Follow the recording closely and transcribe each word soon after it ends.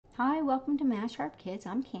Hi, welcome to Math Sharp Kids.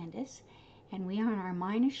 I'm Candace, and we are on our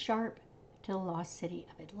Minus Sharp to the Lost City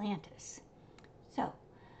of Atlantis. So,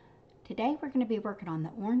 today we're going to be working on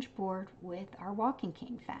the orange board with our walking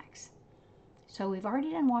cane facts. So we've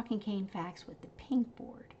already done walking cane facts with the pink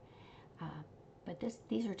board, but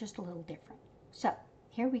these are just a little different. So,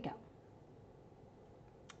 here we go.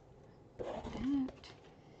 Like that.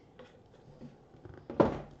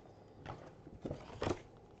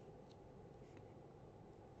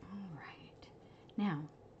 Now,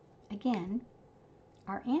 again,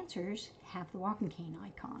 our answers have the walking cane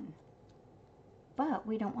icon, but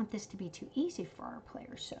we don't want this to be too easy for our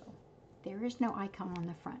players, so there is no icon on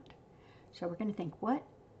the front. So we're going to think, what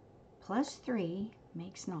plus 3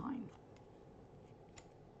 makes 9?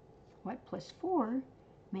 What plus 4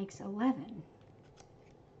 makes 11?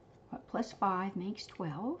 What plus 5 makes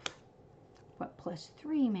 12? What plus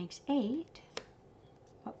 3 makes 8?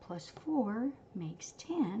 What plus 4 makes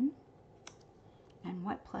 10? And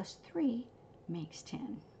what plus 3 makes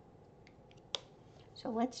 10?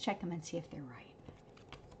 So let's check them and see if they're right.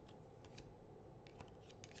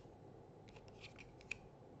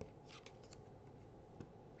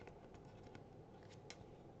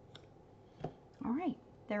 All right,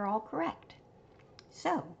 they're all correct.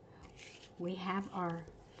 So we have our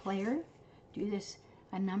player do this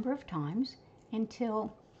a number of times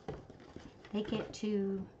until they get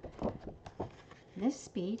to this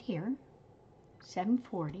speed here,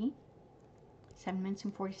 7:40, 7 minutes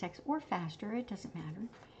and 40 seconds, or faster, it doesn't matter.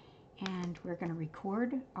 And we're going to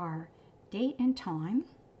record our date and time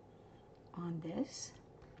on this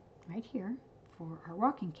right here for our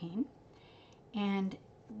walking cane. And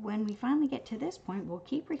when we finally get to this point, we'll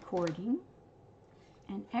keep recording.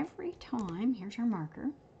 And every time, here's our marker,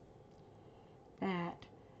 that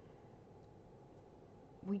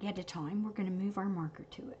we get a time, we're going to move our marker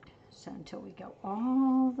to it. So until we go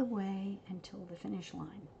all the way until the finish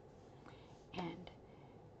line. And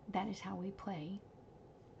that is how we play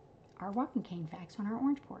our walking cane facts on our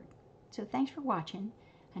orange board. So thanks for watching.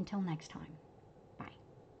 Until next time.